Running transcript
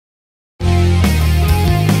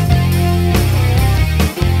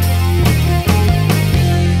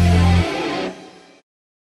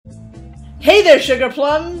Hey there, sugar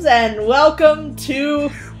plums, and welcome to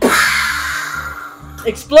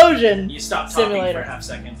Explosion You stopped talking Simulator. for a half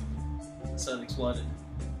second, so it exploded.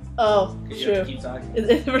 Oh, You true. have to keep talking.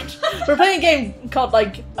 We're playing a game called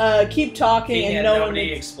Keep Talking and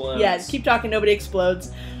nobody explodes. Yeah, Keep Talking, Nobody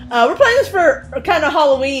Explodes. We're playing this for kind of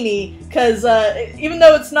Halloween-y, because even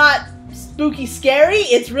though it's not spooky scary,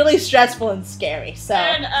 it's really stressful and scary, so...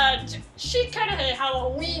 And, she's kind of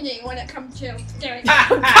Halloween-y when it comes to scaring.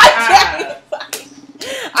 I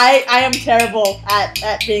am terrible at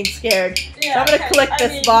being scared. Yeah, So I'm gonna click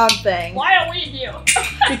this bomb thing. Why are we you?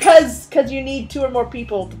 because you need 2 or more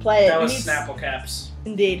people to play it. That You was need Snapple Caps.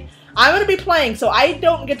 Indeed. I'm gonna be playing, so I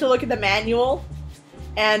don't get to look at the manual.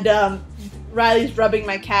 And Riley's rubbing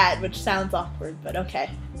my cat, which sounds awkward, but okay.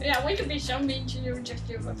 Yeah, we could be so mean to you and just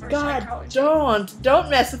do it for God, psychology. don't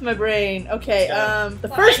mess with my brain. Okay, the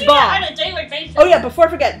Well, first I do bomb. that on a daily basis. Oh yeah, before I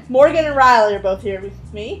forget, Morgan and Riley are both here with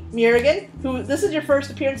me. Murigan, who this is your first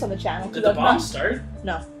appearance on the channel. Did the bomb start?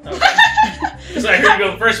 No. Okay. Because I heard you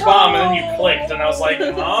go first bomb and then you clicked, and I was like,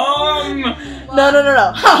 No.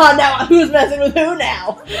 Haha, now who's messing with who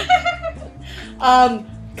now?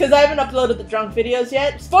 Because I haven't uploaded the drunk videos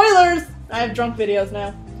yet. Spoilers! I have drunk videos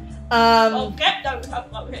now. Well, get those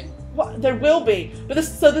uploaded. Well, there will be. But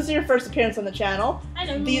this is your first appearance on the channel. I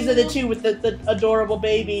know. These are the 2 with the adorable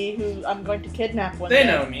baby who I'm going to kidnap one They day.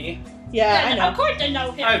 know me. Yeah, I know. Of course they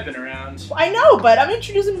know him. I've been around. I know, but I'm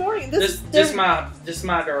introducing Morgan. This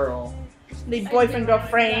my girl. The boyfriend,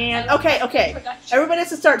 girlfriend. Okay. Everybody has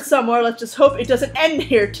to start somewhere. Let's just hope it doesn't end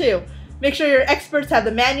here, too. Make sure your experts have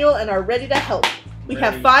the manual and are ready to help. We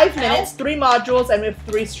have 5 minutes, 3 modules, and we have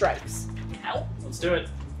 3 strikes. Help. Let's do it.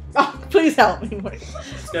 Oh, please help me, Morgan.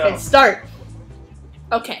 Let's go. Okay, start.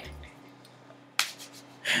 Okay.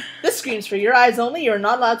 This screen's for your eyes only. You're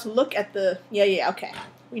not allowed to look at the... Yeah, okay.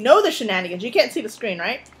 We know the shenanigans. You can't see the screen,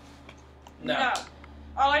 right? No. Okay.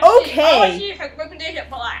 All I see is illuminated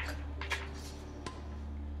black.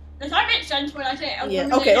 Does that make sense when I say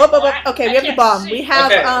illuminated black? Okay, we I have the can't bomb. see. We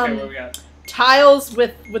have, okay, what we got? tiles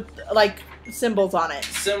with, like, symbols on it.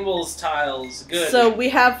 Symbols, tiles, good. So we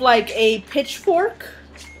have, like, a pitchfork.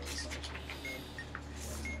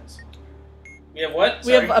 We have what?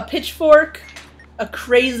 We have a pitchfork, a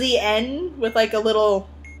crazy N with, like, a little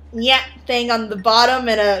nyat thing on the bottom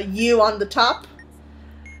and a U on the top.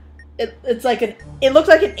 It's like it looks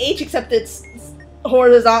like an H except it's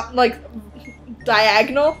horizontal, like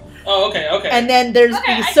diagonal. Oh, okay. And then there's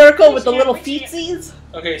Okay, the I circle see with the it, little we see it. feetsies.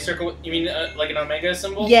 Okay, circle. You mean like an omega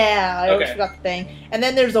symbol? Yeah, I always Okay. forgot the thing. And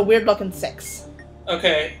then there's a weird looking 6.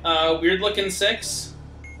 Okay, weird looking 6.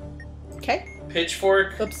 Okay.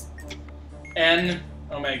 Pitchfork. Oops. N.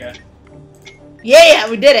 Omega. Yeah,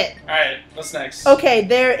 we did it. Alright, what's next? Okay,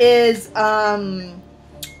 there is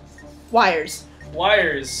wires.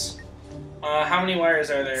 Wires. How many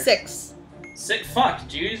wires are there? 6. 6? Fuck,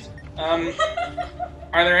 dude. Are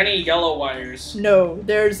there any yellow wires? No,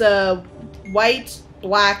 there's a white,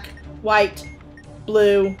 black, white,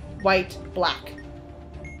 blue, white, black.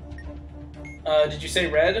 Did you say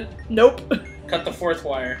red? Nope. Cut the 4th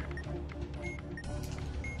wire.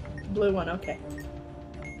 Blue one, okay.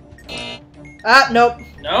 Ah, nope.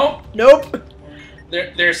 No? Nope.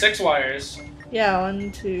 There are 6 wires. Yeah,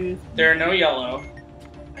 1, 2. There are no yellow.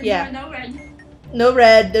 Yeah. No red. No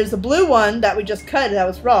red. There's a blue one that we just cut. That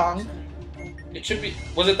was wrong. It should be...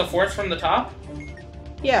 Was it the 4th from the top?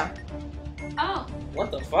 Yeah. Oh. What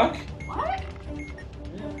the fuck? What?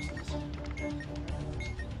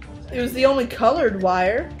 It was the only colored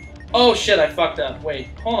wire. Oh shit, I fucked up. Wait,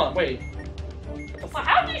 hold on, wait. Well,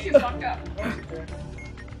 how did you fuck up?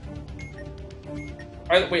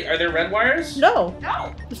 Are there red wires? No.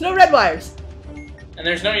 No. There's no red wires. And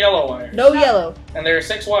there's no yellow wires. No yellow. And there are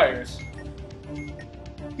 6 wires.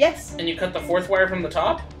 Yes. And you cut the 4th wire from the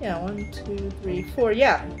top? Yeah, 1, 2, 3, 4.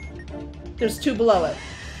 Yeah. There's 2 below it.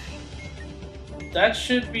 That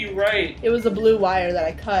should be right. It was a blue wire that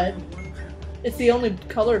I cut. It's the only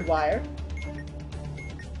colored wire.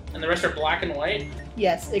 And the rest are black and white?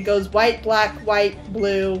 Yes, it goes white, black, white,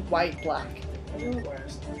 blue, white, black.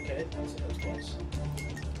 Okay.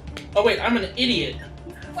 Oh wait, I'm an idiot.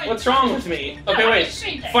 Wait, What's wrong with me? No, Okay, I wait. didn't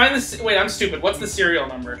say that. Find this. Wait, I'm stupid. What's the serial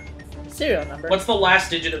number? Serial number. What's the last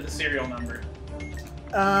digit of the serial number?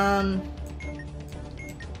 Oh.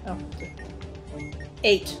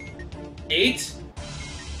 8. 8?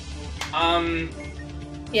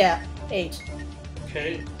 Yeah, 8.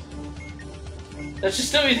 Okay. That should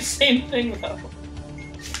still be the same thing though.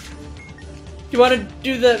 Do you want to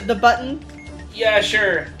do the button? Yeah,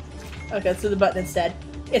 sure. Okay, let's do the button instead.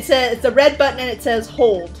 It's a red button and it says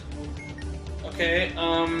hold. Okay,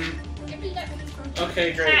 Give me that picture.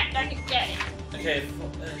 Okay, great. Cat doesn't get it. Okay,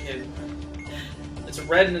 okay. It's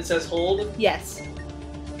red and it says hold. Yes.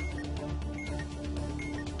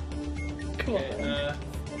 Come Okay, on.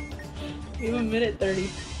 Give him a minute 30.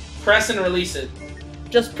 press and release it.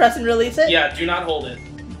 Just press and release it? Yeah, do not hold it.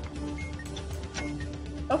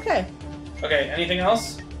 Okay. Okay, anything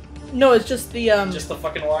else? No, it's just the, Just the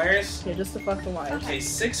fucking wires? Yeah, just the fucking wires. Okay,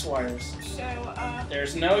 6 wires. So,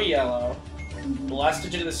 There's no yellow. The last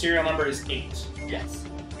digit of the serial number is 8. Yes.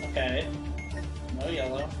 Okay. No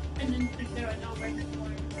yellow. and then there are no red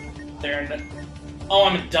wires. There are no... Oh,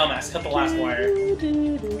 I'm a dumbass. Cut the last wire.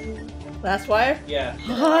 Last wire? Yeah.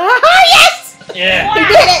 Yes! Yeah! We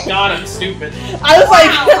did it! God, I'm stupid. I was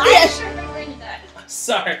Wow, I like, should have read that.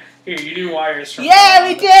 Sorry. Here, you do wires from... yeah,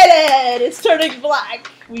 we did it! It's turning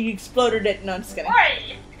black. We exploded it. No, I'm just kidding.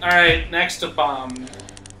 Why? Alright, next to bomb.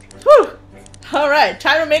 Whew. Alright,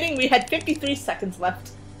 time remaining. We had 53 seconds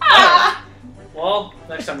left. Ah! Well,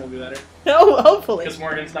 next time we'll be better. Oh, hopefully. Because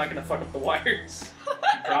Morgan's not gonna fuck up the wires.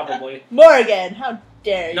 Probably. Morgan, how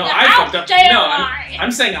dare you? No, The I fucked up... outdated No, wire.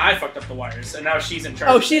 I'm saying I fucked up the wires, and now she's in charge.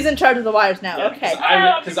 Oh, she's in charge of the wires now. Yeah, Okay.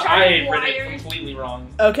 Because I read it Wires. completely wrong.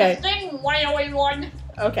 Okay. Thing 101.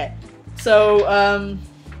 Okay. So,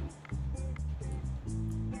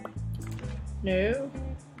 no.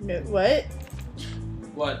 No, what?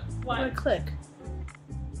 What? What did I What? click?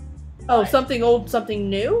 Oh, What? something old, something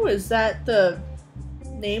new? Is that the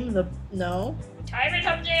name of the... No. Time is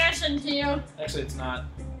of the essence here. Actually, it's not.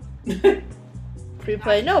 Free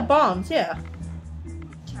play? No, bombs, yeah.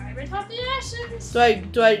 Time is of the essence.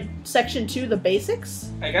 Do I section 2 the basics?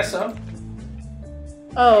 I guess so.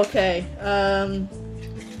 Oh, okay.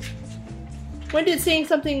 When did seeing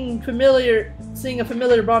a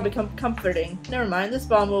familiar bomb become comforting? Never mind, this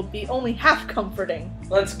bomb will be only half comforting.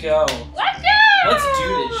 Let's go. Let's go! Let's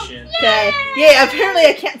do this shit. Okay. Yeah, apparently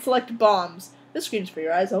I can't select bombs. This screen's for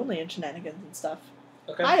your eyes only and shenanigans and stuff.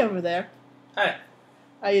 Okay. Hi over there. Hi.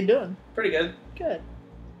 How you doing? Pretty good. Good.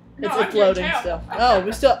 No, It's I it's loading can't still. tell. Oh,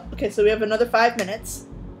 we still... Okay, so we have another 5 minutes.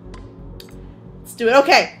 Let's do it.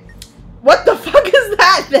 Okay. What the fuck is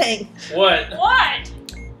that thing? What? What?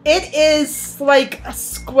 It is like a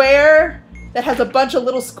square that has a bunch of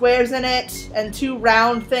little squares in it and 2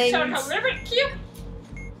 round things. So it's a Rubik Cube?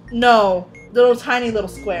 No, little tiny little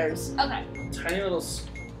squares. Okay. Tiny little...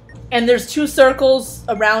 And there's 2 circles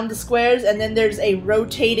around the squares, and then there's a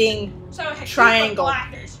rotating... So it's a Triangle. Cube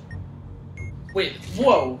of blackers. Wait,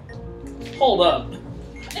 whoa. Hold up.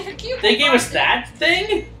 It's a cube They of gave us blackers. that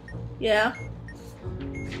thing? Yeah.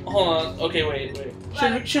 Hold on. Okay, wait.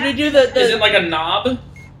 Should we do the Is it like a knob?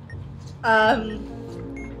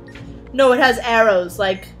 No, it has arrows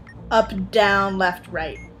like up, down, left,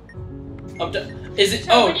 right. Up to... Is it...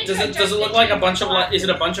 So Oh, when you does can it just look get like a to bunch of... the Is it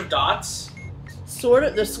a bunch of dots? Sort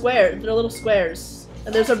of. They're squares. They're little squares.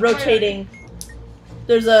 And there's a Square. rotating.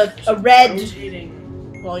 There's a red.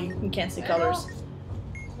 Rotating. Well, you can't see colors.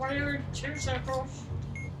 What are 2 circles?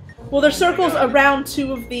 Well, there's Oh my circles God. around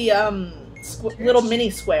 2 of the little mini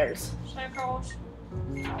squares. Circles.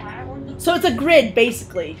 Oh, I wouldn't- So it's a grid,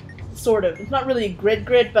 basically. Sort of. It's not really a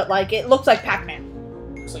grid, but like it looks like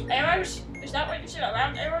Pac-Man. Looks like... Arrows? Is that what you said?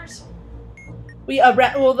 Around arrows?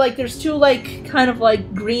 Well, like there's 2 like kind of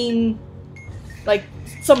like green, like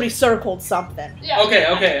somebody circled something. Yeah. Okay.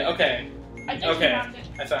 I think Okay. you found it.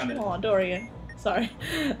 I found it. Oh, Dorian. Sorry.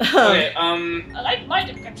 Okay, I like my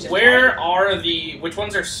description. where are the... Which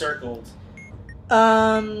ones are circled?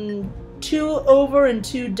 2 over and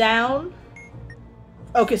 2 down.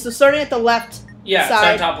 Okay, so starting at the left, Yeah,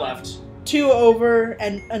 Side. top left. 2 over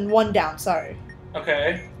and 1 down. Sorry.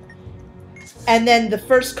 Okay. And then the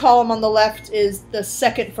first column on the left is the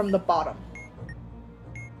second from the bottom.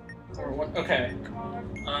 Or what? Okay.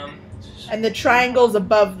 And the triangle's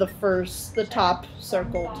above the top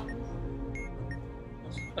circled.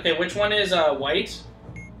 Okay, which one is white?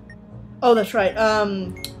 Oh, that's right.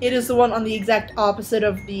 It is the one on the exact opposite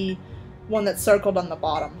of the one that's circled on the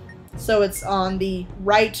bottom. So it's on the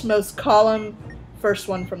rightmost column, first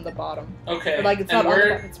one from the bottom. Okay. But, like, it's and not on the where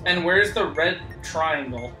bottom, it's and where's the red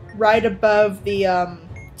triangle? Right above the,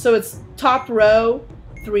 so it's top row,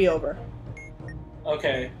 3 over.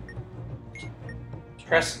 Okay.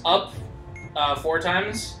 Press up 4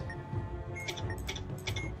 times,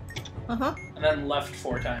 Uh-huh. and then left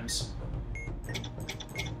 4 times.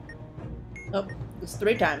 Oh, it's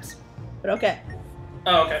 3 times. But okay.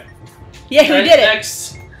 Oh, okay. Yeah, we Right, did it!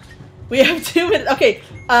 Next. We have 2 minutes. Okay,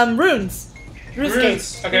 runes.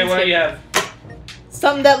 Runes. Okay, what do you have?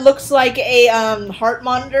 Something that looks like a heart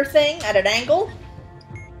monitor thing at an angle.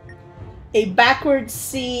 A backwards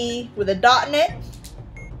C with a dot in it.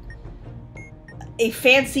 a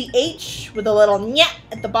fancy H with a little nyeh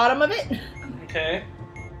at the bottom of it. Okay.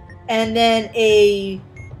 And then a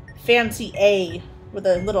fancy A with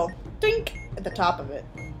a little dink at the top of it.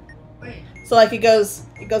 Wait. So like it goes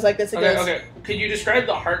like this. Okay. Could you describe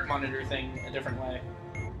the heart monitor thing a different way?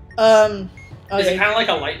 Okay. Is it kind of like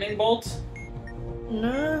a lightning bolt?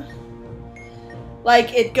 No.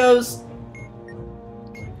 Like it goes.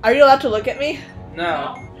 Are you allowed to look at me?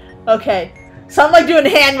 No. Okay. So I'm like doing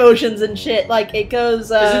hand motions and shit. Like it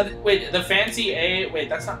goes. Wait, the fancy A. Wait,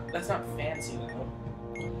 that's not fancy though.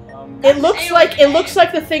 It looks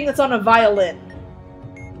like the thing that's on a violin.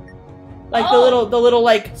 Like the little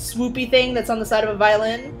like swoopy thing that's on the side of a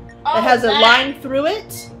violin. That has a line through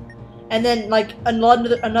it, and then like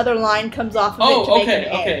another line comes off of it to make an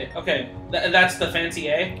A. Okay. That's the fancy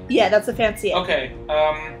A? Yeah, that's the fancy A. Okay.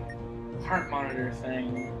 Heart monitor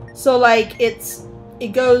thing. So like it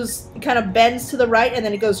kind of bends to the right, and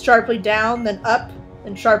then it goes sharply down, then up,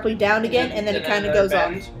 and sharply down again, and then it kind of goes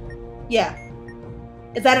off. Yeah.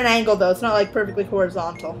 It's at an angle though. It's not like perfectly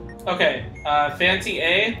horizontal. Okay. Fancy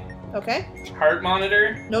A. Okay. Heart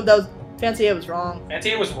monitor. Nope, that was fancy A was wrong.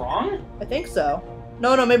 Fancy A was wrong? I think so.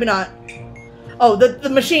 No, maybe not. Oh, the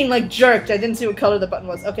machine like jerked. I didn't see what color the button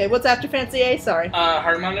was. Okay, what's after fancy A? Sorry.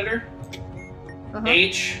 Heart monitor.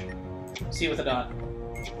 H. C with a dot.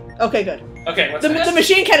 Okay, good. Okay, what's next? The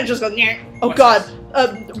machine kind of just goes. Nyeh. Oh What's god.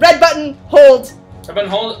 next? Red button. Hold. Red button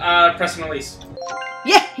hold. Press and release.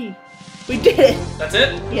 Yay! We did it. That's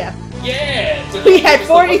it? Yeah. Yeah. So We had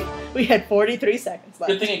 40. We had 43 seconds left.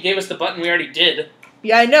 Good thing it gave us the button we already did.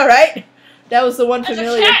 Yeah, I know, right? That was the one As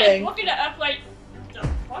familiar a cat thing. looking it up like, the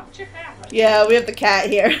fuck just happened? Yeah, we have the cat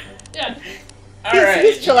here. Yeah. Alright.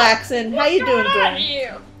 He's chillaxing. How you doing, What's going on Grim?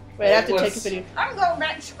 here? Wait, I have to take a video. I'm going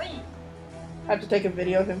back to sleep. I have to take a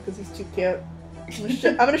video of him because he's too cute.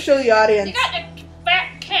 I'm gonna show the audience. You got the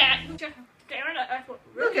fat cat who just staring at us with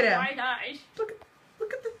Look really at him. wide eyes. Look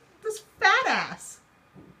at this fat ass.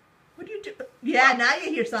 What do you do? Yeah, now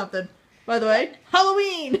you hear something. By the way,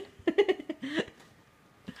 Halloween.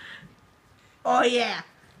 Oh yeah.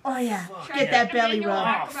 Oh yeah. Fuck. Get that belly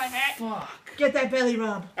rub. Oh, fuck. Get that belly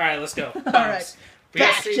rub. Alright, let's go. All right. We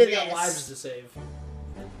Back got to We got this. lives to save.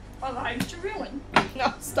 My life's to ruin.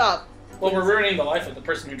 No, stop. Well, we're ruining the life of the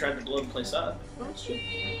person who tried to blow the place up.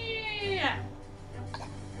 Yeah.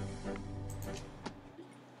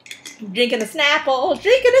 Drinking a Snapple.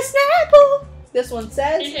 Drinking a Snapple. This one Is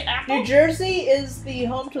says, it apple? New Jersey is the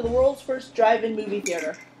home to the world's first drive-in movie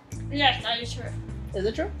theater. Yes, that is true. Is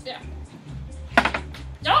it true?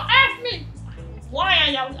 Don't ask me why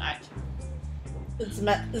I know that. Is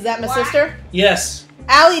that my What? sister? Yes.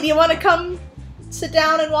 Allie, do you want to come sit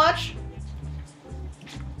down and watch?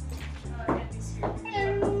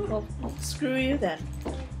 Well, screw you then.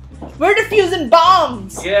 We're defusing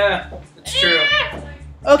bombs! Yeah, it's true.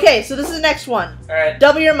 Okay, so this is the next one. Alright.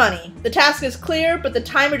 Double your money. The task is clear, but the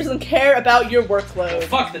timer doesn't care about your workload.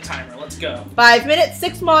 Fuck the timer. Let's go. 5 minutes,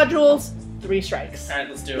 6 modules, 3 strikes. Alright,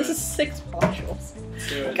 let's do This it. is 6 modules. Let's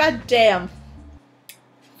do it. God damn.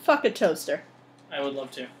 Fuck a toaster. I would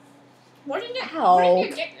love to. What did you Ow.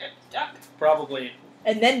 get stuck? Probably.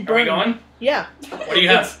 And then Are we burn. going? Yeah. What do you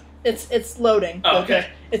have? It's loading. Oh, okay.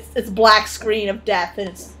 It's black screen of death, and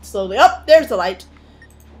it's slowly. Oh, there's the light.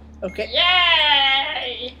 Okay.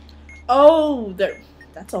 Yay! Oh,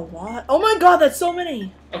 that's a lot. Oh my god, that's so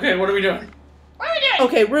many. Okay, what are we doing? What are we doing?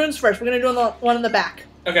 Okay, runes first. We're gonna do the one in the back.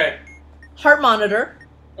 Okay. Heart monitor.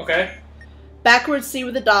 Okay. Backwards C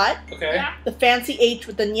with a dot. Okay. Yeah. The fancy H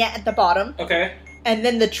with the nyeh at the bottom. Okay. And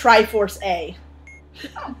then the Triforce A.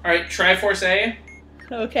 Alright, Triforce A,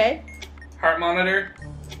 Okay. heart monitor,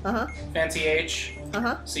 Uh-huh. fancy H,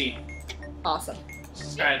 Uh-huh. C. Awesome.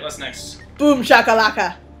 Alright, what's next? Boom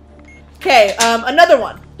shakalaka. Okay, another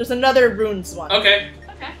one. There's another runes one. Okay.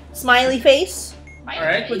 Okay. Smiley face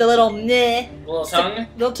Alright. with a little meh. Little tongue.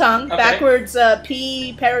 Little tongue. Okay. Backwards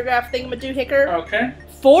P paragraph thingamadoohicker. Okay.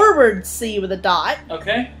 Forward C with a dot.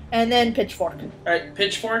 Okay. And then pitchfork. Alright,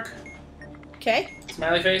 pitchfork, Okay.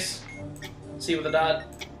 smiley face, C with a dot,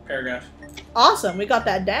 paragraph. Awesome. We got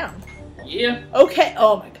that down. Yeah. Okay.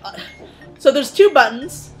 Oh my god. So there's 2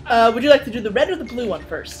 buttons. Would you like to do the red or the blue one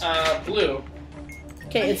first? Blue.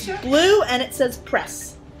 Okay, Are you it's sure? blue and it says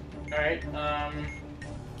press. Alright,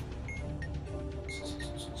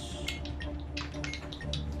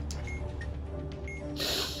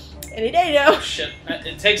 Any day now. oh shit.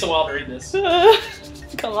 It takes a while to read this.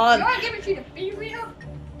 Come You on. want to give it to the B reader?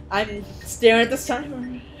 I'm staring at this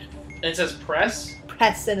timer. It says press.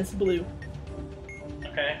 Press and it's blue.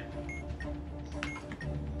 Okay.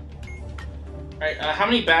 Alright, how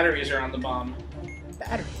many batteries are on the bomb?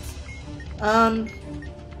 Batteries.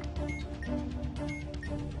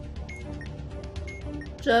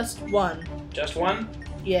 Just one. Just one?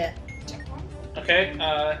 Yeah. Okay,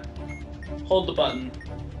 hold the button.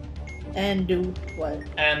 And do what?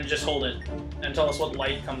 And just hold it. And tell us what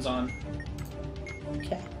light comes on.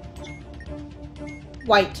 Okay.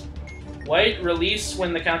 White. White, release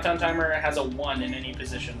when the countdown timer has a 1 in any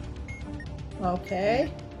position.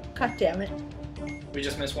 Okay. God damn it. We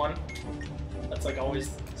just missed one. That's like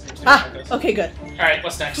always. Okay, good. Alright,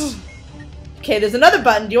 what's next? Okay, there's another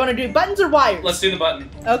button. Do you want to do buttons or wires? Let's do the button.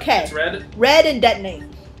 Okay. It's red? Red and detonate.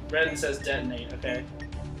 Red and says detonate, okay.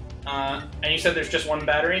 And you said there's just one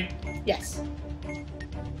battery? Yes.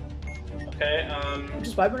 Okay, Which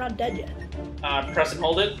is why we're not dead yet. press and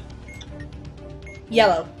hold it.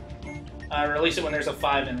 Yellow. Release it when there's a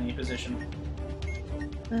 5 in any position.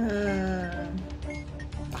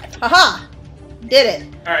 Haha! Did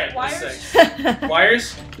it. Alright, Wires? what's next?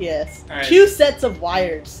 Wires? Yes. Alright. 2 sets of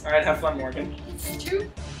wires. Alright, have fun, Morgan. It's 2.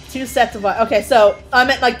 2 sets of wires. Okay, so I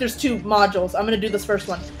meant like there's 2 modules. I'm gonna do this first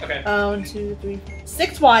one. Okay. 1, 2, 3,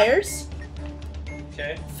 6 wires.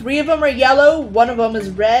 Okay. 3 of them are yellow. 1 of them is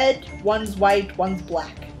red. 1's white. 1's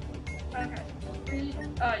black. Okay. 3,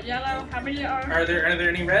 yellow. How many Are there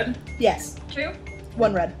any red? Yes. 2?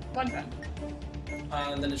 1 red. 1 red.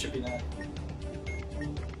 Then it should be that.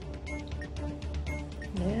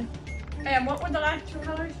 Yeah. And what were the last 2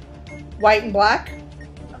 colors? White and black.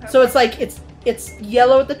 Okay. So it's like it's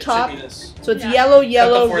yellow at the top. It should be this. So it's Yeah. yellow, Cut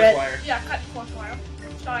yellow, the 4th red. wire. Yeah, cut the 4th wire.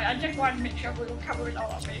 Sorry, I just wanted to make sure we were covering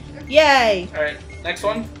all our bases. Yay! Alright, next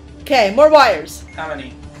one. Okay, more wires. How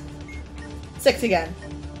many? 6 again.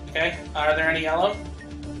 Okay. Are there any yellow?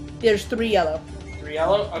 There's 3 yellow. 3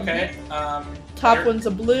 yellow? Okay. Top one's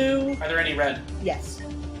a blue. Are there any red? Yes.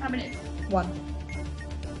 How many? 1.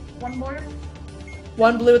 1 more?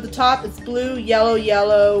 1 blue at the top. It's blue, yellow,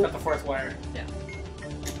 yellow. Cut the 4th wire.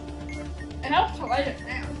 It helps to light it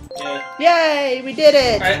now. Yeah. Yay! We did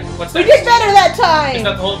it. Alright, what's We next? did better that Is time.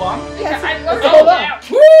 that the whole bomb? Yes. I wrote Hold it on. down.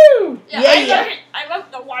 Woo! Yeah, Yeah. I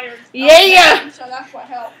wrote the wires. Yeah. So that's what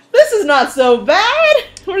helped. This is not so bad.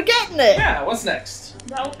 We're getting it. Yeah, what's next?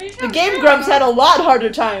 The Game Grumps had a lot harder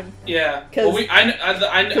time Yeah. 'Cause- Well, I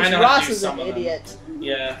know because how Ross to do is some an of them. idiot.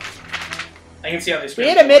 Yeah. I can see how they We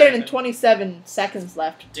scrambled had a minute and everything. 27 seconds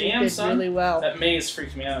left. Damn, we did son. really well. That maze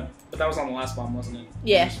freaked me out. But that was on the last bomb, wasn't it?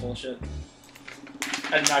 Yeah. It was full of shit.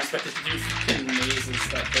 I did not expect it to do fucking mazes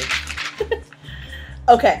that big.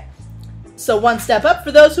 Okay. So 1 step up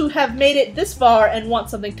for those who have made it this far and want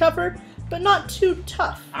something tougher, but not too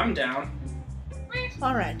tough. I'm down.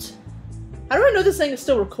 Alright. How do I know this thing is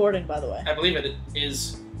still recording, by the way? I believe it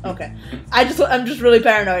is. Okay. I'm just really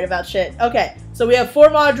paranoid about shit. Okay. So we have 4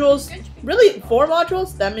 modules. Really? 4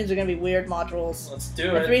 modules? That means they're gonna be weird modules. Let's do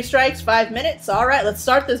And it. 3 strikes, 5 minutes. Alright, let's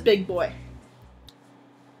start this big boy.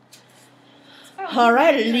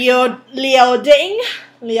 Alright, Liaoding,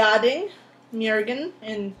 Murgen,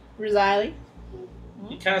 and Rizali.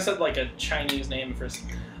 You kind of said like a Chinese name for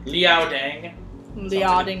Liao Dang.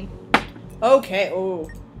 Liaoding. Okay, oh.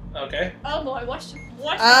 Okay. Oh boy, what's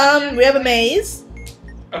We have a maze.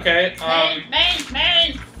 Okay.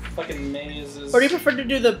 Maze. Fucking mazes. Or do you prefer to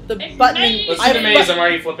do the It's buttoning? maze. Let's do the maze. I'm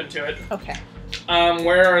already flipping to it. Okay.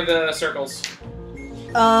 Where are the circles?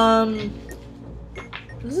 I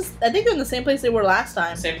think they're in the same place they were last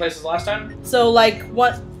time. Same place as last time? So, like,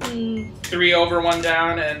 what? 3 over, 1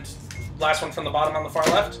 down, and last one from the bottom on the far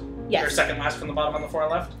left? Or Yes. second last from the bottom on the far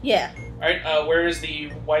left? Yeah. Alright, where is the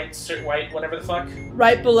white, whatever the fuck?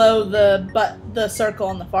 Right below the circle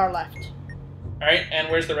on the far left. Alright, and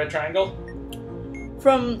where's the red triangle?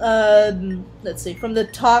 From, let's see, from the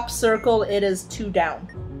top circle, it is 2 down.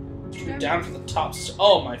 Down from the top.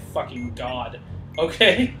 Oh my fucking god.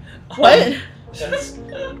 Okay. What? That's,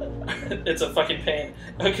 it's a fucking pain.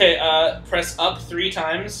 Okay, press up 3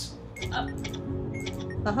 times.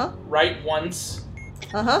 Uh-huh. Right once.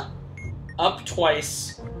 Uh-huh. Up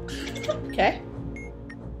twice. Okay.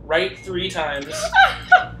 Right 3 times.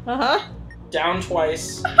 Uh-huh. Down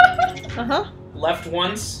twice. Uh-huh. Left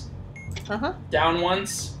once. Uh-huh. Down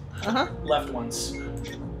once. Uh-huh. Left once.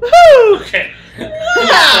 Woohoo! Okay.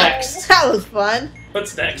 What's next? That was fun.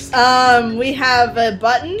 What's next? We have a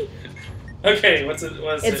button. Okay, what's it?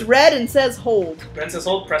 It's red and says hold. Red says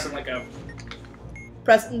hold, press and let go.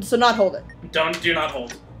 Press, so not hold it. Do not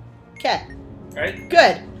hold. Okay. Alright?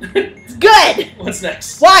 Good. It's good! What's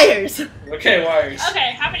next? Wires! Okay, wires.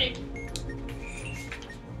 Okay, how many?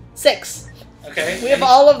 6. Okay. We have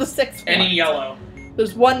all of the 6 Any ones. yellow?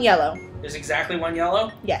 There's 1 yellow. There's exactly 1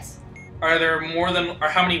 yellow? Yes. Are there more than, or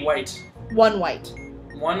how many white? 1 white.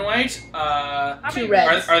 1 white? How 2 many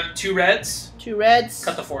reds. Are 2 reds? 2 reds.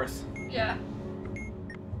 Cut the 4th. Yeah.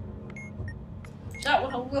 That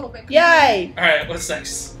was a little bit. Yay! All right, what's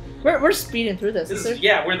next? We're speeding through this.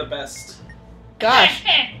 Yeah, we're the best. Gosh,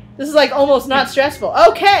 this is like almost not stressful.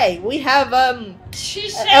 Okay, we have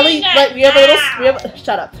She's Ellie. saying that Like we have a now. little.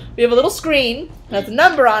 Shut up. We have a little screen that's a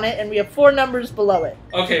number on it, and we have 4 numbers below it.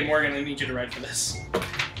 Okay, Morgan, I need you to write for this.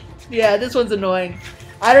 Yeah, this one's annoying.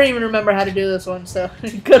 I don't even remember how to do this one, so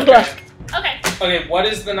good luck. Okay. Okay, what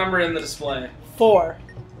is the number in the display? 4.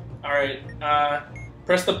 All right,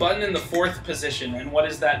 press the button in the 4th position, and what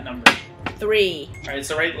is that number? 3. All right,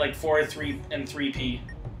 so write like 4, 3, and 3p,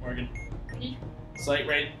 Morgan. P. So like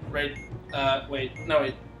wait,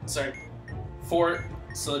 sorry, 4.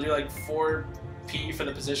 So do like 4p for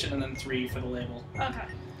the position, and then 3 for the label. Okay.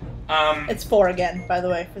 It's 4 again, by the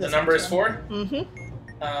way. For The this number is one. 4. Mm-hmm.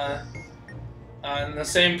 In the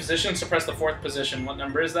same position, so press the 4th position. What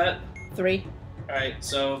number is that? 3. All right,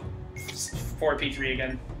 so 4p3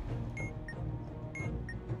 again.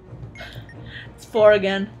 It's 4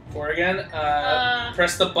 again. 4 again.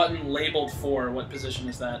 Press the button labeled 4. What position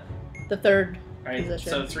is that? The 3rd All right,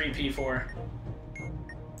 position. so 3p4.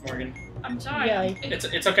 Morgan, I'm sorry. Yeah.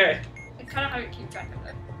 it's okay. It's kind of hard to keep track of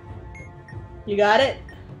it. You got it?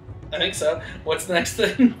 I think so. What's the next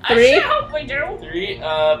thing? I 3? sure hope we do. 3.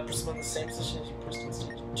 Press in the same position as you pressed in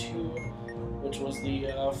stage 2, which was the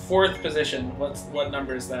 4th position. What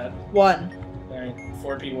number is that? 1. All right,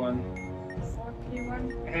 4p1.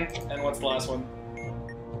 4P1. And what's the last one?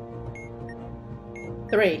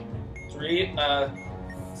 3. 3.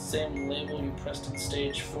 Same label you pressed in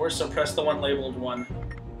stage 4, so press the one labeled 1.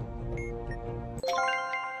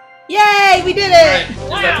 Yay! We did Alright, it! is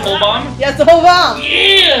that the whole bomb? Yes, the whole bomb!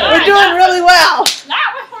 Yeah! We're doing really well!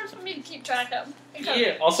 That was hard for me to keep track of. Because-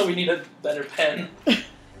 Yeah, also we need a better pen.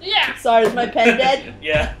 Yeah. Sorry, is my pen dead?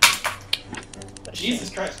 Yeah. Jesus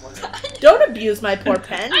Christ, Morgan. Don't abuse my poor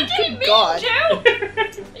pen. I didn't Good mean God. to.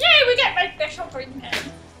 Yay, we get my special green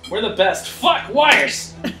pen. We're the best. Fuck,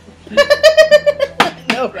 wires!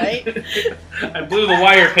 No, right? I blew the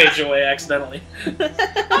wire page away accidentally. Oh, I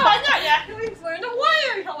thought you actually threw the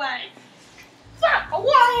wires away. Fuck, the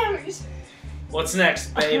wires. What's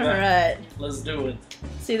next, baby? Alright. Let's do it.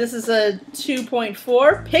 See, this is a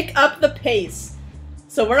 2.4. Pick up the pace.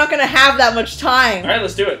 So we're not going to have that much time. Alright,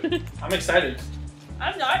 let's do it. I'm excited.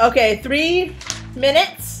 I'm not. Okay, 3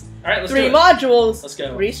 minutes, Alright, let's 3 do it. modules, Let's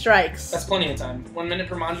go. 3 strikes. That's plenty of time. 1 minute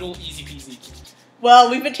per module, easy peasy.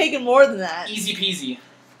 Well, we've been taking more than that. Easy peasy.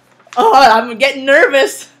 Oh, I'm getting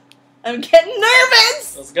nervous. I'm getting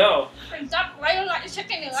nervous. Let's go. Stop playing like a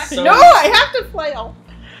chicken and like So- No, I have to flail.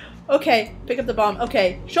 Okay, pick up the bomb.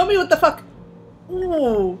 Okay, show me what the fuck.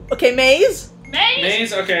 Ooh. Okay, maze. Maze.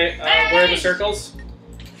 Maze, okay. Where are the circles?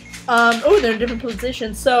 Oh, they're in different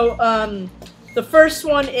positions. So, the first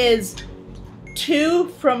one is 2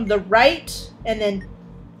 from the right, and then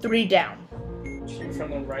 3 down. 2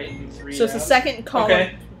 from the right and 3 So it's down. the second column.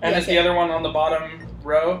 Okay. And Yeah, is the other one on the bottom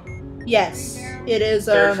row? Yes, it is.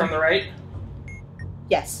 3rd from the right?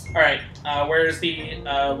 Yes. Alright. Where's the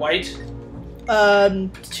white?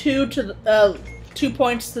 2 to the 2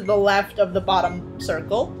 points to the left of the bottom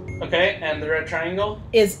circle Okay, and the red triangle?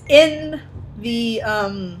 is in the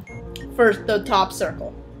first the top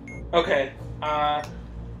circle. Okay.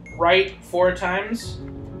 Right 4 times.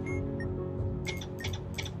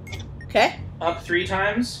 Okay, Up 3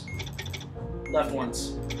 times. Left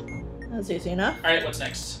once. that's easy enough. Alright, what's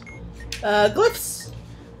next? Glyphs.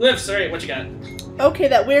 Glyphs, alright, what you got? Okay,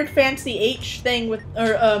 that weird fancy H thing with, or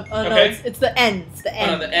no, Okay. it's the N. It's the N.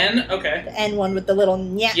 Oh, the N? Okay. The N one with the little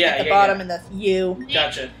nyah Yeah, at the yeah, bottom yeah. and the U.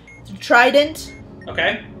 Gotcha. The trident.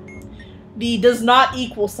 Okay. The does not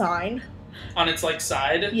equal sign. On its like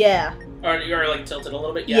side? Yeah. Or like tilted a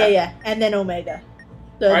little bit? Yeah. And then omega.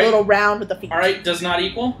 The Alright. little round with the feet. Alright, does not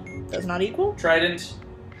equal. Does not equal. Trident.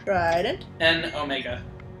 Trident. N omega.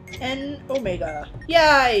 And omega.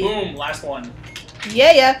 Yay! Boom, last one.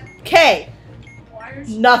 Yeah. K. Wires.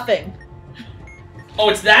 Nothing. Oh,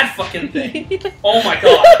 it's that fucking thing. Oh my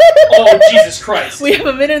god. Oh, Jesus Christ. We have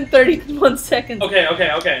 1 minute and 31 seconds. Okay.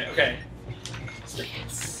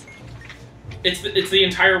 Yes. It's the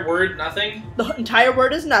entire word, nothing? The entire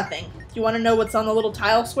word is nothing. Do you want to know what's on the little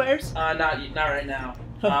tile squares? Not right now.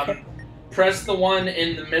 Okay. Press the one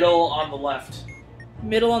in the middle on the left.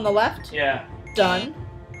 Middle on the left. Yeah. Done.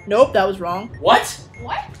 Nope, that was wrong. What?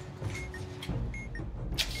 What?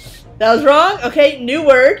 That was wrong. Okay, new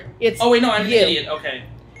word. It's Oh wait, no, I'm an you. idiot. Okay.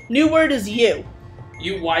 New word is you.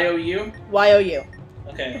 U-Y-O-U? Y-O-U.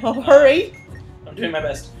 Okay. Oh, hurry. I'm doing my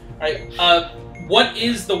best. Alright, what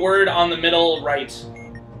is the word on the middle right?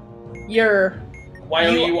 You're.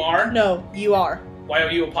 Y-O-U-R? No, you are.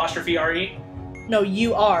 Y-O-U apostrophe R-E? No,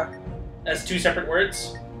 you are. As 2 separate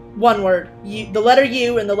words? One word. The letter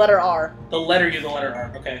U and the letter R. The letter U, the letter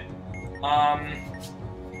R. Okay.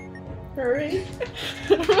 Hurry.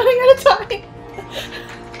 I'm running out of time.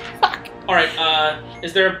 Fuck. Alright,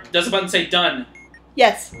 does the button say done?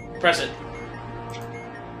 Yes. Press it.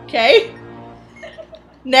 Okay.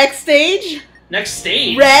 Next stage. Next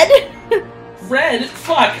stage? Red. Red?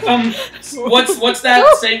 Fuck. What's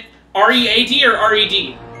that say? R-E-A-D or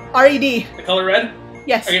R-E-D? R-E-D. The color red?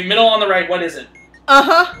 Yes. Okay, middle on the right, what is it?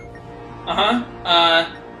 Uh-huh.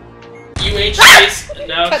 U-H space...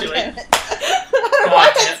 No, God too damn late. it.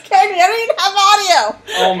 Why that scared me? I don't even have audio.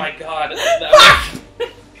 Oh my god.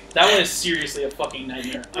 That one is seriously a fucking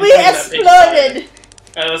nightmare. We exploded.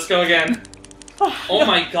 Alright, let's go again. Oh no.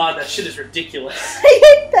 my god, that shit is ridiculous. I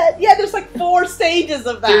hate that. Yeah, there's like 4 stages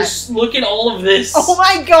of that. Look at all of this. Oh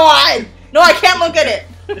my god. No, I can't look at it.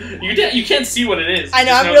 You can't see what it is. I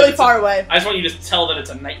know, Just I'm really far a, away. I just want you to tell that it's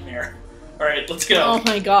a nightmare. Alright, let's go. Oh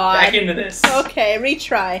my god. Back into this. Okay,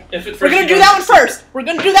 retry. We're gonna do that one first. We're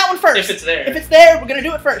gonna do that one first. If it's there. If it's there, we're gonna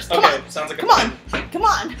do it first. Come on. Sounds like a Come plan. on. Come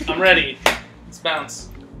on. I'm ready. Let's bounce.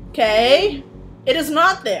 Okay. It is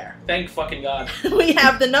not there. Thank fucking god. We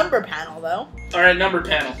have the number panel though. Alright, number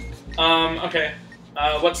panel. Okay.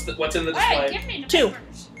 What's in the display? Wait, give me the 2.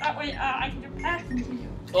 numbers. That way, I can do passing to you.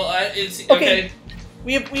 Well, it's Okay.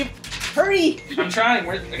 We've hurry. I'm trying.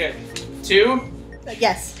 Okay. 2.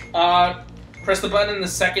 Yes. Press the button in the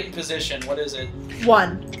second position. What is it?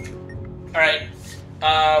 1. Alright.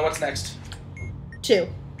 What's next? 2.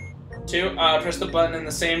 2. Press the button in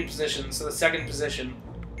the same position, so the second position.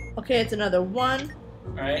 Okay, it's another 1.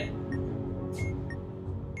 Alright.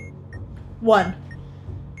 1.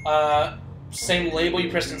 Same label you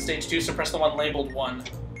pressed in stage 2, so press the one labeled 1.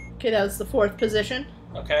 Okay, that was the 4th position.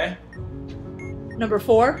 Okay. Number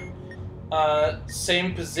 4.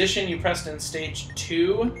 Same position you pressed in stage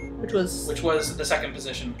 2, which was the second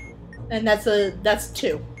position. And that's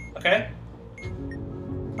 2. Okay.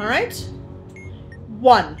 All right.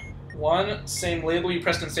 1. 1. Same label you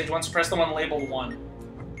pressed in stage 1, so press the one labeled 1.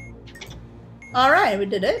 All right, we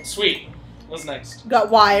did it. Sweet. What's next? Got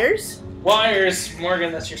wires. Wires,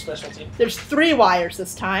 Morgan. That's your specialty. There's 3 wires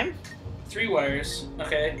this time. 3 wires.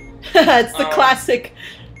 Okay. It's the classic.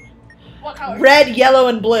 What color? Red, yellow,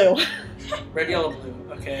 and blue. Red, yellow, blue.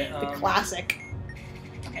 Okay. The classic.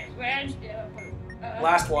 Okay, red, yellow, blue.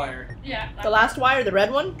 Last wire. Yeah. The last wire, the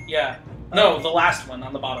red one? Yeah. No, the last one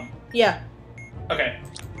on the bottom. Yeah. Okay.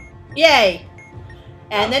 Yay.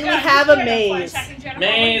 And then we have a maze.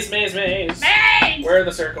 Maze. Maze! Where are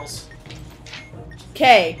the circles?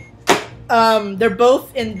 Okay. They're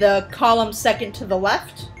both in the column second to the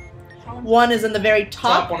left. One is in the very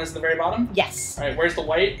top. Top one is the very bottom? Yes. Alright, where's the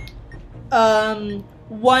white?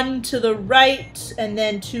 1 to the right, and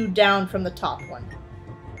then 2 down from the top one.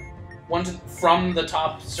 From the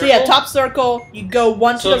top circle? So yeah, top circle, you go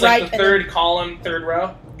 1 to the right. So it's like the third column, third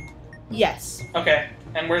row? Yes. Okay,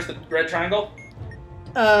 and where's the red triangle?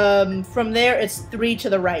 From there, it's 3 to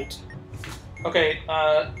the right. Okay,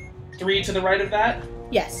 3 to the right of that?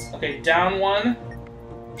 Yes. Okay, down 1.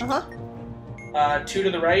 Uh-huh. 2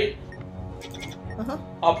 to the right. Uh-huh.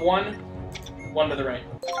 Up 1. 1 to the right.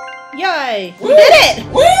 Yay! Woo! We did it!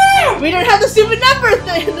 Woo! We didn't have the stupid number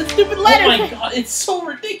thing, the stupid letter. Oh my god, it's so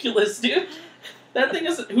ridiculous, dude. That thing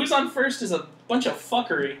is, who's on first is a bunch of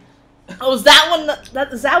fuckery. Oh, is that one?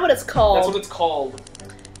 Is that what it's called? That's what it's called.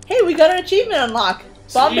 Hey, we got an achievement unlock.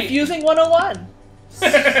 Bomb Sweet. defusing 101.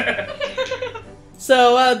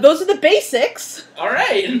 So those are the basics. All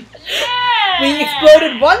right. Yeah! We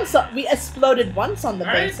exploded once. We exploded once on the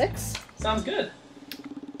All right. basics. Sounds good.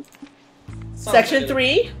 Sounds Section good.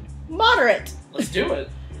 3, moderate. Let's do it.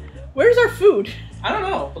 Where's our food? I don't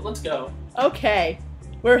know, but let's go. Okay,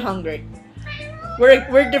 we're hungry.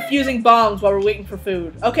 We're defusing bombs while we're waiting for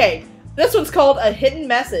food. Okay, this one's called a hidden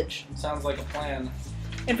message. Sounds like a plan.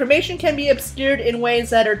 Information can be obscured in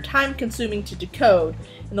ways that are time-consuming to decode.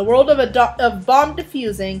 In the world of bomb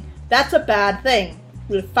defusing, that's a bad thing.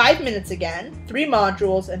 We have 5 minutes again, 3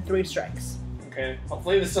 modules, and 3 strikes. Okay.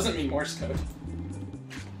 Hopefully this doesn't mean Morse code.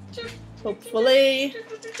 Hopefully.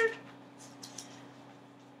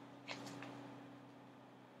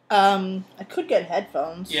 I could get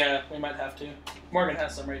headphones. Yeah, we might have to. Morgan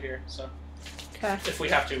has some right here, so Okay. if we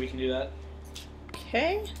have to, we can do that.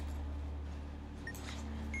 Okay.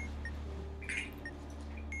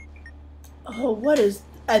 Oh, what is...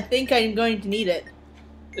 I think I'm going to need it.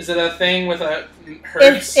 Is it a thing with a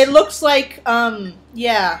hertz It looks like,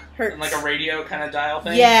 yeah, hertz. and like a radio kind of dial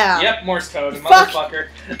thing? Yeah. Yep, Morse code, Fuck. motherfucker.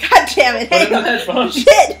 God damn it. Put in Hang the on. headphones.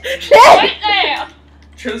 Shit! Right there!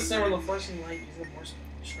 Sure, this is where the flashing light using Morse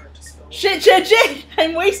code. Sure, just fill. Shit!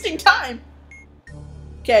 I'm wasting time.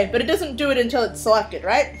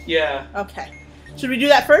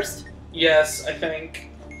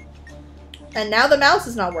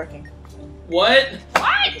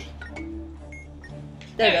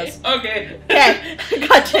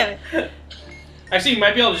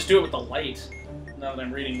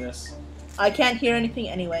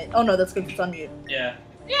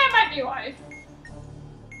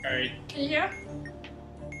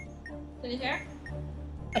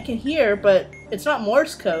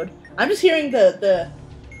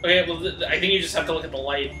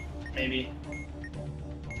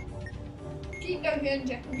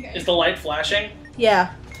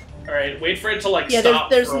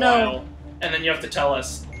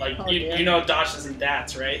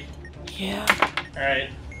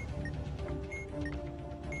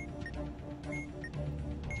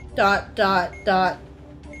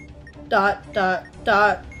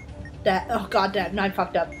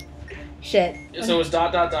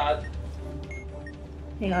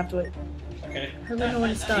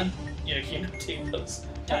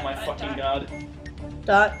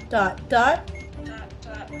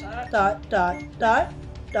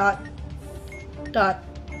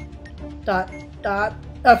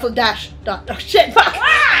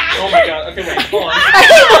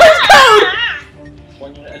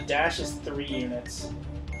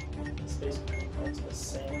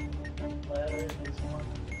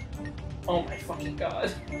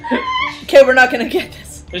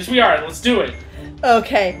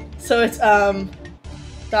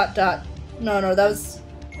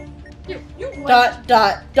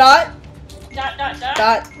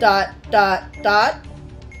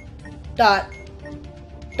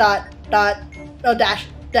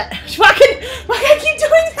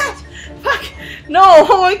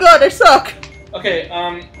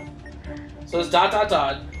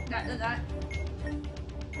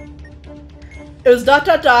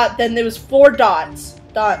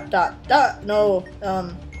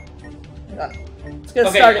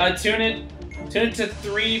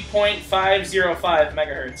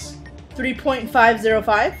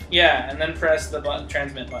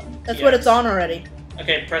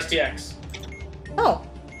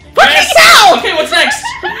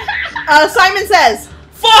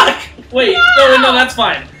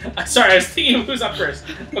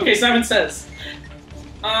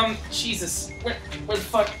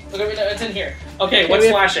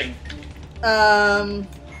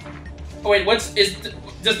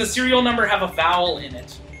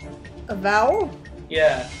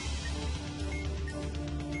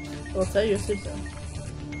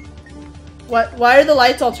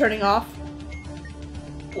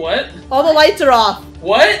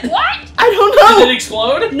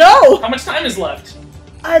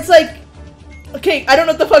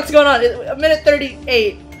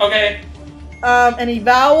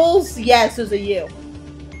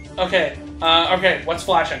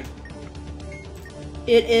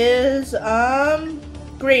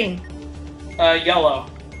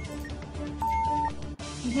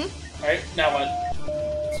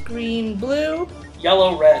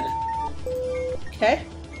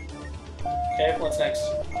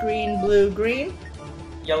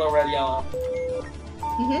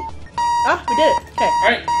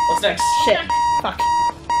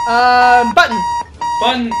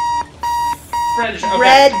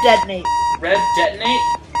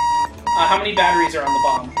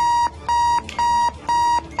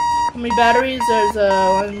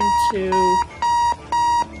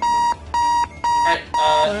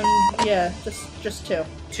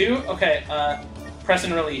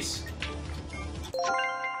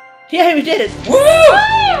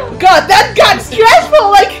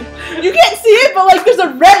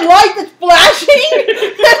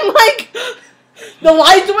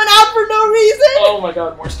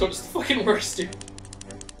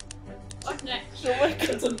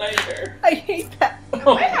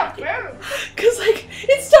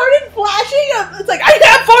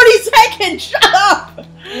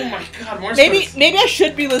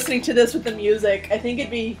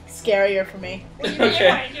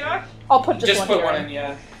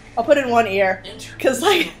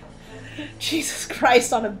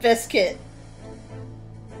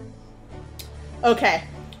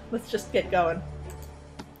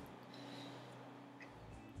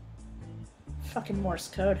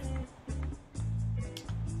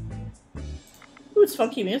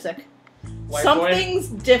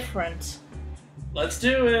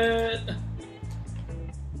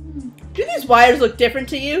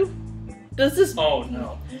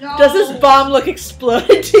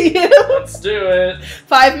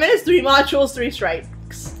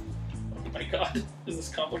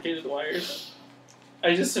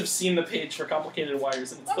 I just have seen the page for complicated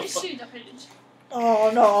wires, and it's Let the me see the page.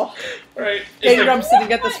 Oh no. Right. Game Grumps didn't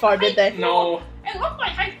get this far, did they? No. It looked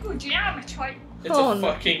like high school geometry. It's Oh, a no.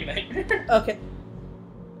 fucking nightmare. Okay.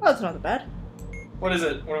 Oh, that's not that bad. What is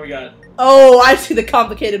it? What do we got? Oh, I see the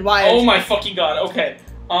complicated wires. Oh my fucking god. Okay.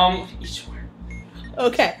 Each wire.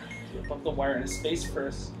 Okay. Above the wire in a space for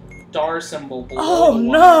a star symbol below Oh the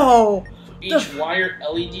wire. no. For each wire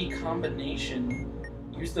LED combination.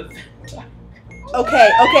 Use the Venn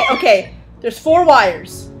diagram. Okay. There's 4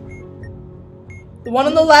 wires. The one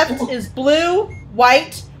on the left is blue,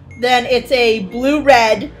 white, then it's a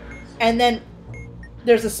blue-red, and then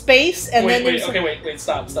there's a space, and then there's... Wait,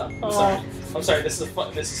 stop. Oh. I'm sorry, this is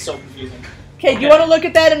so confusing. Okay, do you want to look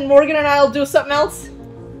at that, and Morgan and I will do something else?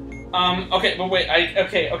 Okay, but wait,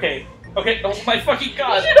 okay, oh my fucking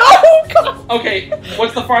god! No! God. Okay,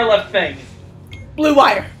 what's the far left thing? Blue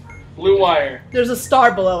wire. Blue wire. There's a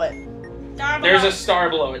star below it. There's a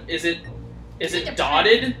star below it. Is it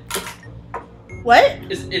dotted? What?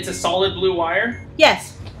 It's a solid blue wire?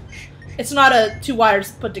 Yes. It's not 2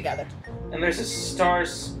 wires put together. And there's a star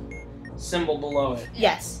symbol below it.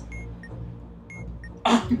 Yes.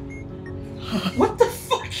 What the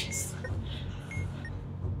fuck is that?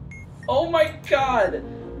 Oh my god!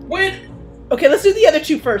 Wait! Okay, let's do the other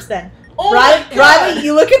 2 first then. Oh Riley, my god! Riley,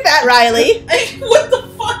 you look at that, Riley. Hey, what the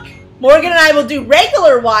fuck? Morgan and I will do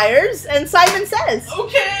regular wires, and Simon says.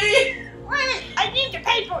 Okay! Wait, I need the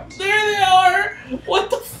paper. There they are! What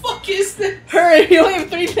the fuck is this? Hurry, you only have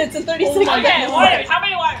 3 minutes and 30 Oh seconds. my Okay, God. wires. How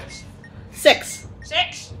many wires? 6.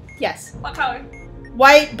 6? Yes. What color?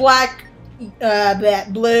 White, black,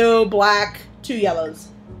 blue, black, 2 yellows.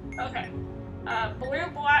 Okay. Blue,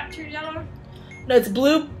 black, 2 yellow. No, it's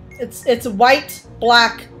blue. It's white,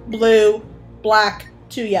 black, blue, black,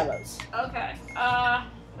 2 yellows. Okay.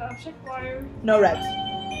 So 6 wires. No reds.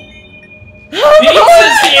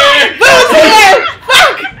 Pizza's here! Boo's here!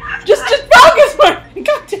 Fuck! Just focus, Morgan.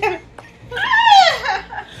 God damn it.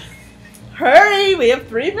 Hurry, we have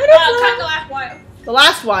 3 minutes Cut the left. last wire. The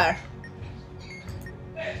last wire.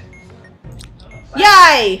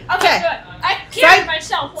 Yay! Okay, good. I killed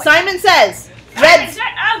myself. Wait. Simon says,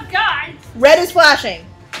 Oh God! red is flashing.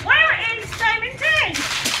 Where is Simon King?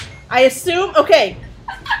 I assume, okay.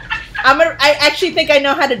 I actually think I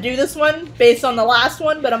know how to do this one based on the last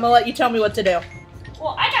one, but I'm gonna let you tell me what to do.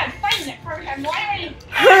 Well, I gotta find it first. I'm wondering.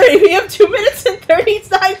 Hurry, we have 2 minutes and 39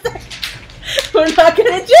 seconds. We're not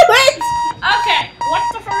gonna do it! Okay, what's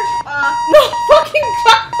the first? No fucking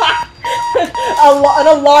god! An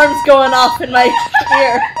alarm's going off in my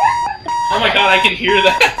ear. Oh my god, I can hear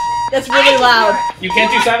that. That's really loud. You can't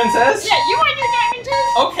do Simon Says? Yeah, you wanna do Simon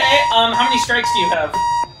Says? Okay, how many strikes do you have?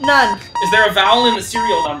 None. Is there a vowel in the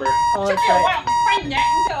serial number? Oh, Took that's me a right. while to find that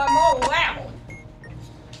until I'm all loud.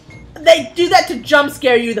 They do that to jump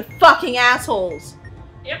scare you, the fucking assholes.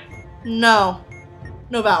 Yep. No.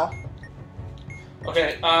 No vowel.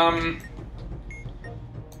 Okay, alright,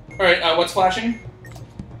 what's flashing?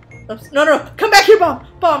 Oops. No, come back here, Bomb.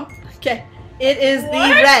 Okay. It is the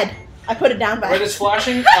What? red. I put it down back. Red is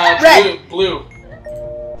flashing? Red. Blue.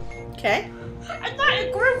 Okay. I thought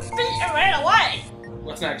it grew feet and ran away.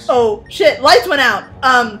 What's next? Oh, shit. Lights went out.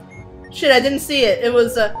 Shit, I didn't see it. It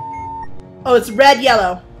was, oh, it's red,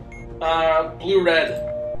 yellow. Blue, red.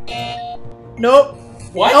 Nope.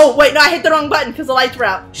 What? Oh, wait, no, I hit the wrong button because the lights were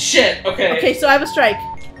out. Shit, okay. Okay, so I have a strike.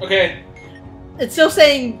 Okay. It's still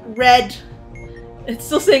saying red. It's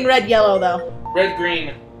still saying red, yellow, though. Red,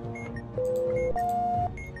 green.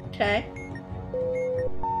 Okay.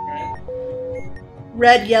 Alright.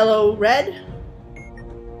 Red, yellow, red.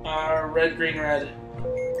 Red, green, red.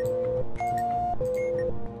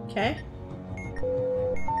 Okay.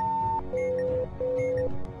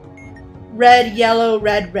 Red, yellow,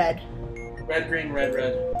 red, red. Red, green, red,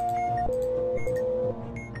 red.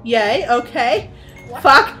 Yay, okay. What?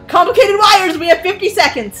 Fuck! Complicated wires! We have 50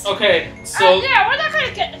 seconds! Okay, so... yeah, we're not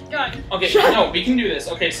gonna get this done. Okay, no, we can do this.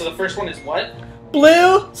 Okay, so the first one is what?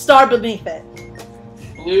 Blue, star beneath it.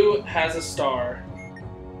 Blue has a star.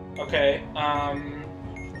 Okay,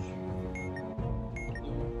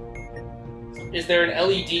 is there an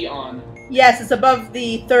LED on? Yes, it's above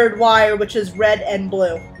the 3rd wire, which is red and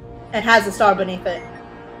blue. And has a star beneath it.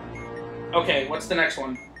 Okay, what's the next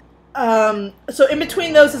one? So in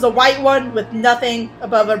between those is a white one with nothing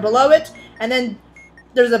above or below it, and then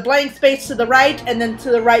there's a blank space to the right, and then to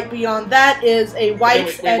the right beyond that is a white.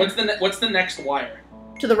 Wait, and what's the next wire?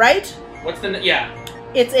 to the right, What's the yeah?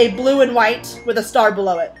 it's a blue and white with a star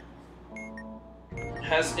below it.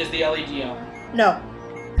 Is the LED on? No.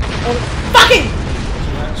 Oh, fucking!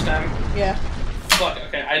 Next time. Yeah. Fuck.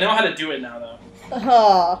 Okay, I know how to do it now though.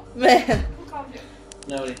 Oh man. Who called you?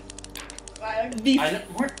 No. The I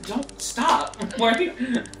know. Don't stop. Why are you?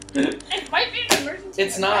 It might be an emergency.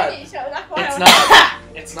 It's not. Party, so that's why It's I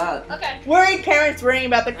not. It's not. Okay. worried parents worrying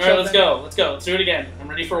about their All right, children. let's go. Let's go. Let's do it again. I'm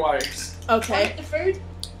ready for wires. Okay. Want the food?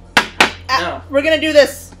 No. We're gonna do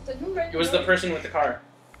this. It was the person with the car.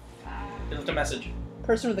 It left a message.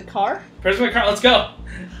 Person with the car? Person with the car. Let's go.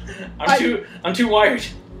 I'm too wired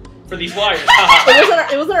for these wires.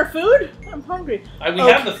 It wasn't our food? I'm hungry. We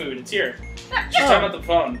have the food. It's here. She's Oh. talking about the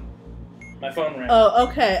phone. My phone rang. Oh,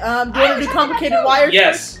 okay. Do you want to do complicated wires?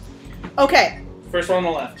 Yes. First? Okay. First one on the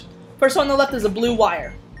left. First one on the left is a blue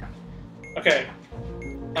wire. Okay.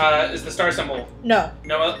 Is the star symbol? No.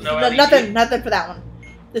 No LED? Nothing for that one.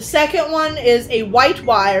 The second one is a white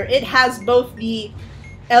wire. It has both the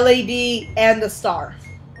LED and the star.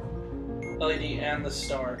 LED and the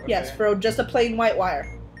star. Okay. Yes, for just a plain white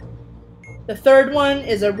wire. The third one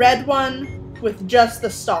is a red one with just the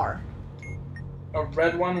star. A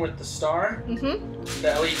red one with the star. Mm-hmm.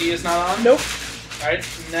 The LED is not on? Nope. Alright,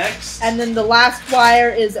 next. And then the last wire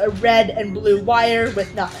is a red and blue wire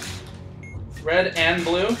with nothing. Red and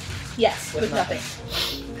blue? Yes, with nothing.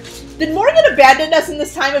 nothing. Did Morgan abandon us in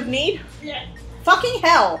this time of need? Yeah. Fucking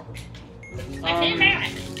hell! I came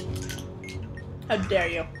back. How dare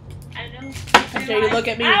you? I know. How dare you look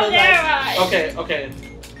at me with How those dare eyes? I? Okay.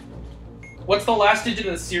 What's the last digit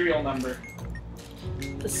of the serial number?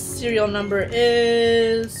 The serial number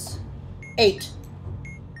is 8.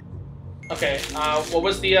 Okay, what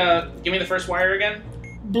was the, give me the first wire again?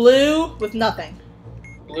 Blue with nothing.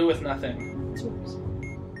 Blue with nothing.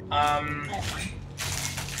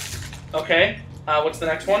 Okay, what's the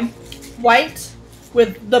next one? White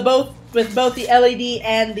with both the LED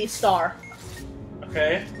and the star.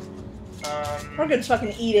 Okay. Morgan's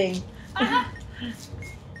fucking eating.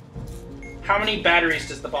 How many batteries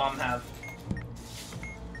does the bomb have?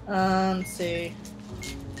 Let's see.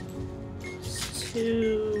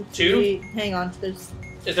 2, Two? 3. Hang on. There's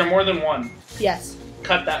Is there more than one? yes.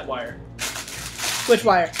 Cut that wire. Which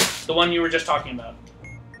wire? The one you were just talking about.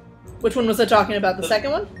 Which one was I talking about? The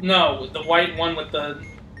second one? No, the white one with the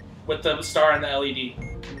star and the LED.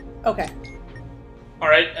 Okay. All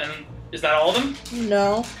right, and is that all of them?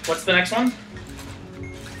 No. What's the next one?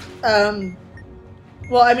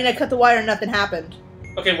 Well, I mean, I cut the wire and nothing happened.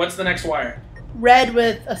 Okay, what's the next wire? Red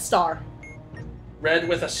with a star. Red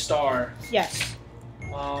with a star. Yes.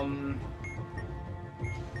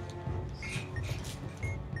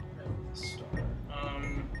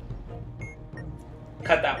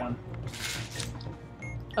 Cut that one.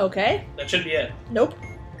 Okay. That should be it. Nope.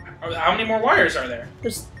 How many more wires are there?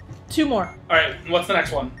 There's 2 more. All right, what's the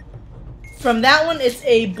next one? From that one, it's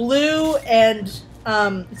a blue and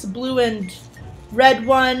red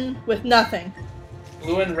one with nothing.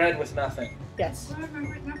 Blue and red with nothing. Yes.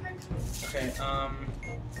 Okay. Oh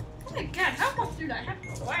my god, how much did I have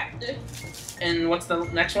to whack, dude? And what's the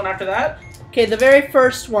next one after that? Okay, the very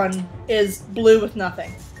first one is blue with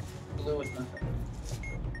nothing. Blue with nothing.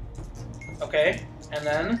 Okay, and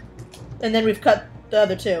then? And then we've cut the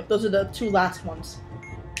other 2. Those are the 2 last ones.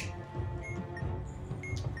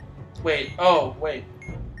 Wait. Oh, wait.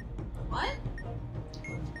 What?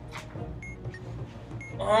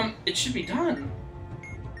 It should be done.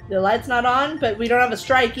 The light's not on, but we don't have a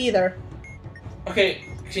strike either. Okay,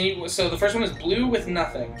 so the first one is blue with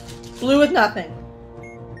nothing. Blue with nothing.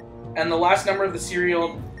 And the last number of the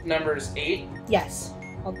serial number is 8? Yes.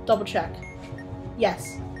 I'll double check.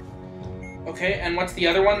 Yes. Okay, and what's the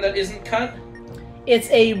other one that isn't cut? It's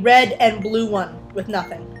a red and blue one with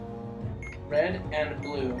nothing. Red and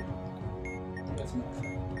blue with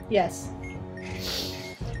nothing. Yes.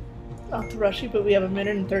 Not to rush you, but we have 1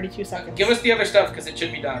 minute and 32 seconds. Give us the other stuff, because it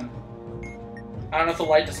should be done. I don't know if the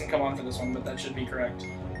light doesn't come on for this one, but that should be correct.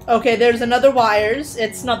 Okay, there's another wires.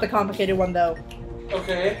 It's not the complicated one, though.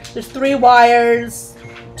 Okay. There's 3 wires,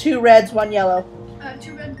 2 reds, 1 yellow.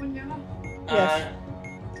 2 red, 1 yellow. Yes.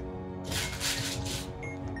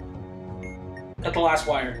 Cut the last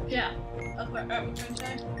wire. Yeah. What I'm trying to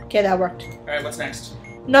say. Okay, that worked. Alright, what's next?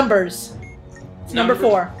 Numbers. It's number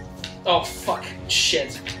 4. Oh, fuck.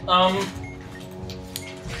 Shit.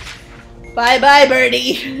 Bye-bye,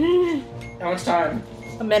 birdie. How much time?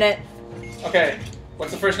 1 minute. Okay.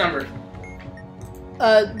 What's the first number?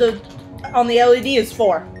 On the LED is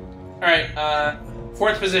 4. Alright,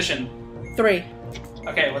 4th position. 3.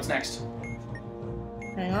 Okay, what's next?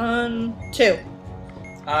 Hang on. 2.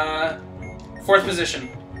 4th position.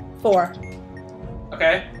 4.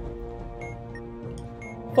 Okay.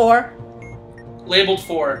 4. Labeled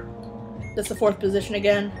 4. That's the 4th position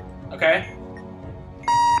again. Okay.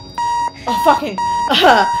 Oh, fucking.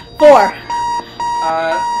 4.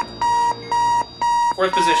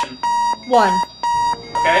 Fourth position. 1.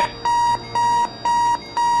 Okay.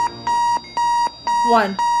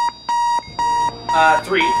 1.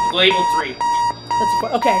 3. Labeled 3.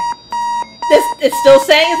 That's okay. This it's still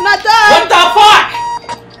saying it's not done. What the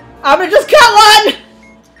fuck? I'm gonna just cut one.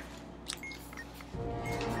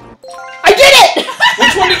 I did it.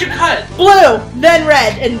 Which one did you cut? Blue, then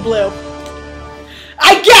red, and blue.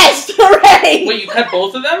 I guessed. Hooray! Wait, you cut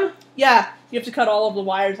both of them? Yeah, you have to cut all of the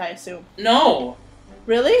wires, I assume. No.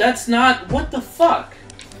 Really? That's not. What the fuck?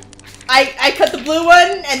 I cut the blue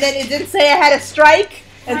one, and then it didn't say I had a strike,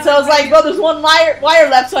 and so I was like, well, there's one wire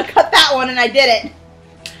left, so I cut that one, and I did it.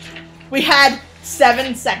 We had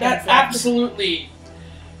 7 seconds That's left. absolutely.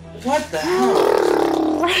 What the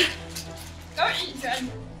hell? Go eat,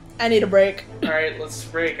 Jen. I need a break. Alright, let's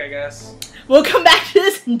break, I guess. We'll come back to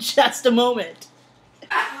this in just a moment.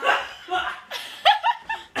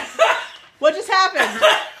 What just happened?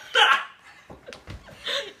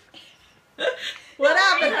 What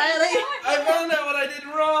happened, Riley? I found out what I did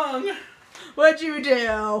wrong. What'd you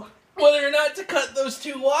do? Whether or not to cut those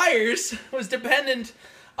 2 wires was dependent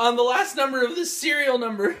on the last number of the serial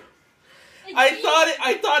number. I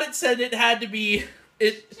thought it said it had to be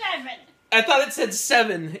 7. I thought it said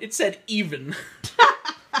 7. It said even.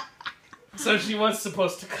 So she was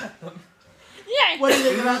supposed to cut them. Yeah. What do you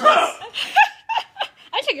think about this?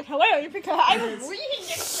 I think it's hilarious because I was reading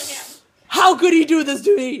next to him. How could he do this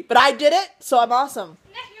to me? But I did it, so I'm awesome.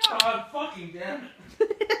 God fucking damn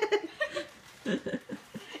it. Yeah,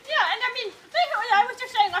 and I mean, basically I was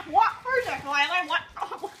just saying, like, walk further, Riley. What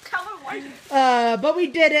color was it? But we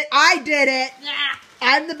did it. I did it. Yeah.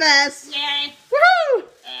 I'm the best. Yay. Woohoo!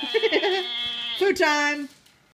 Uh, Food time.